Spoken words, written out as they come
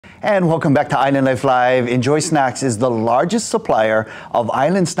And welcome back to Island Life Live. Enjoy Snacks is the largest supplier of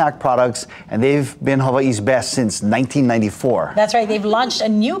island snack products, and they've been Hawaii's best since 1994. That's right. They've launched a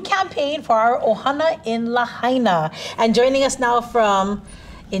new campaign for our Ohana in Lahaina. And joining us now from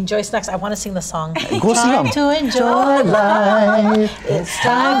Enjoy Snacks, I want to sing the song. Go sing them. To enjoy life. It's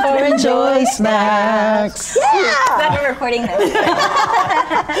time for Enjoy Snacks. Yeah! Glad we're recording this.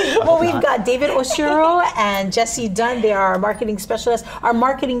 Well, we've got David Oshiro and Jessie Dunn. They are our marketing specialists, our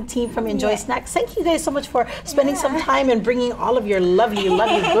marketing team from Enjoy Snacks. Thank you guys so much for spending some time and bringing all of your lovely,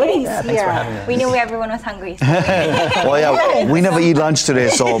 lovely goodies here. Thanks for having us. We knew everyone was hungry. So Well, yeah, we never eat lunch today,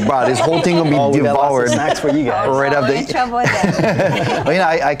 so bro, this whole thing will be devoured. Snacks for you guys. Right after. in trouble with them. Well, you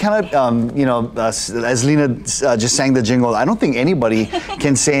know, I kind of, as Lena just sang the jingle, I don't think anybody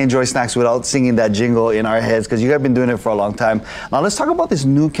can say Enjoy Snacks without singing that jingle in our heads, because you guys have been doing it for a long time. Now let's talk about this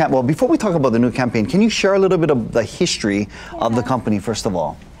new campaign. Well, before we talk about the new campaign, can you share a little bit of the history of the company, first of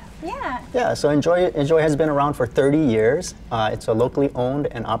all? Yeah, so Enjoy has been around for 30 years. It's a locally owned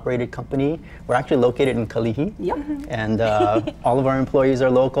and operated company. We're actually located in Kalihi. Yep. And all of our employees are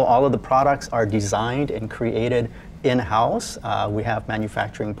local. All of the products are designed and created in-house. We have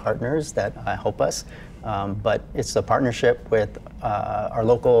manufacturing partners that help us, but it's a partnership with our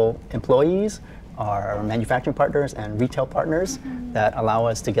local employees, our manufacturing partners, and retail partners that allow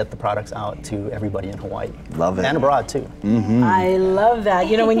us to get the products out to everybody in Hawaii. Love it. And abroad too. I love that.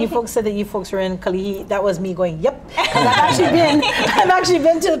 You know, when you folks said that you folks were in Kalihi, that was me going, yep. Because I've actually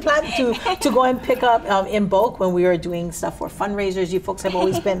been to the plant to go and pick up in bulk when we were doing stuff for fundraisers. You folks have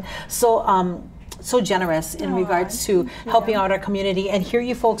always been so generous in regards to helping out our community, and here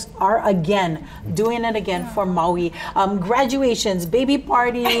you folks are again doing it again for Maui. Graduations, baby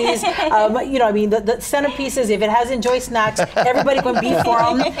parties, the centerpieces. If it has Enjoy Snacks, everybody can be for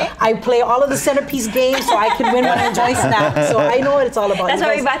them. I play all of the centerpiece games so I can win my Enjoy Snacks. So I know what it's all about. That's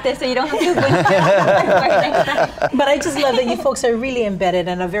why we bought this, so you don't have to win. But I just love that you folks are really embedded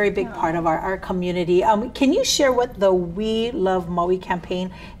and a very big part of our community. Can you share what the We Love Maui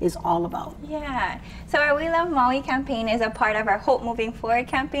campaign is all about? Yeah. So our We Love Maui campaign is a part of our Hope Moving Forward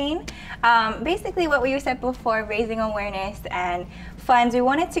campaign. Basically what we said before, raising awareness and funds, we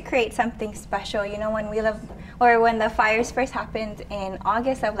wanted to create something special. You know, when the fires first happened in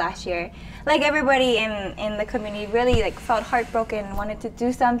August of last year, like everybody in the community really felt heartbroken and wanted to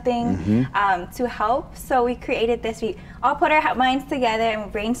do something to help. So we created this. We all put our minds together and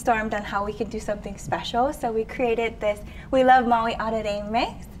brainstormed on how we could do something special. So we created this We Love Maui Arere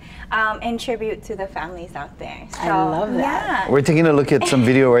mix. In tribute to the families out there. So, I love that. Yeah. We're taking a look at some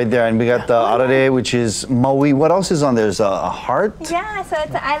video right there, and we got the Arare, which is Maui. What else is on there? There's a heart? Yeah, so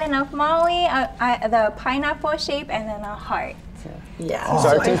it's the island of Maui, the pineapple shape, and then a heart. Yeah. So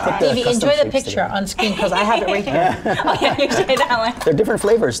our team put the Davey, custom enjoy the shapes picture together. on screen because I have it right here. Oh yeah, you say that one. They're different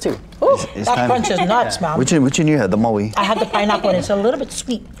flavors too. Ooh, It's that time- crunch is nuts, ma'am. Which one you had? The Maui? I had the pineapple and it's a little bit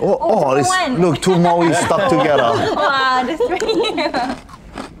sweet. Look, two Maui stuck together. Wow, just for you.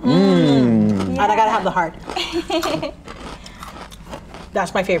 And I gotta have the heart.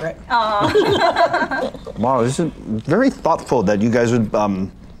 That's my favorite. Wow, this is very thoughtful that you guys would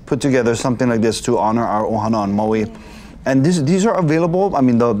put together something like this to honor our Ohana on Maui. And these are available, I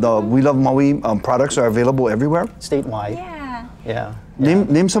mean, the We Love Maui products are available everywhere? Statewide. Yeah.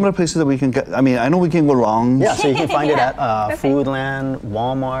 Name some of the places that we can get. I mean, I know we can go wrong. Yeah, so you can find it at Foodland,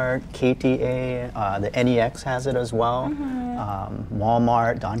 Walmart, KTA, the NEX has it as well,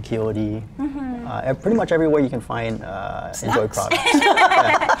 Walmart, Don Quixote, pretty much everywhere you can find Enjoy products.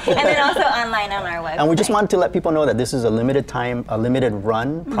 And then also online on our website. And we just wanted to let people know that this is a limited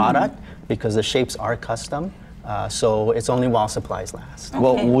run product because the shapes are custom. So it's only while supplies last.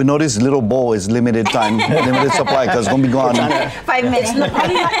 Well, we know this little bowl is limited time, limited supply, because it's going to be gone. 5 minutes.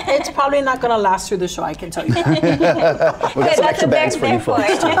 It's probably not gonna last through the show, I can tell you. We got some extra bags for you folks.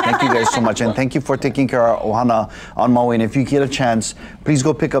 Thank you guys so much, and thank you for taking care of Ohana on Maui. And if you get a chance, please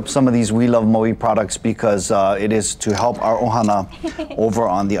go pick up some of these We Love Maui products, because it is to help our Ohana over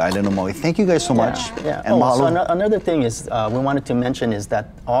on the island of Maui. Thank you guys so much. Yeah. And mahalo. So another thing is we wanted to mention is that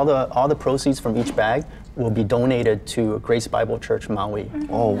all the proceeds from each bag will be donated to Grace Bible Church Maui.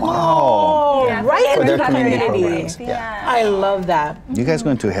 Oh, wow. Oh, Yeah, right for their in the community community. programs. Yeah. I love that. You guys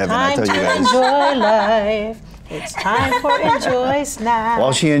going to heaven, I Time tell you to guys. enjoy life. It's time for Enjoy Snacks.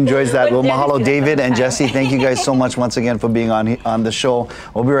 While she enjoys that, well, mahalo, David and Jessie. Thank you guys so much once again for being on the show.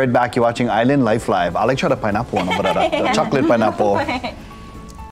 We'll be right back. You're watching Island Life Live. I like try the pineapple one over there, the chocolate pineapple.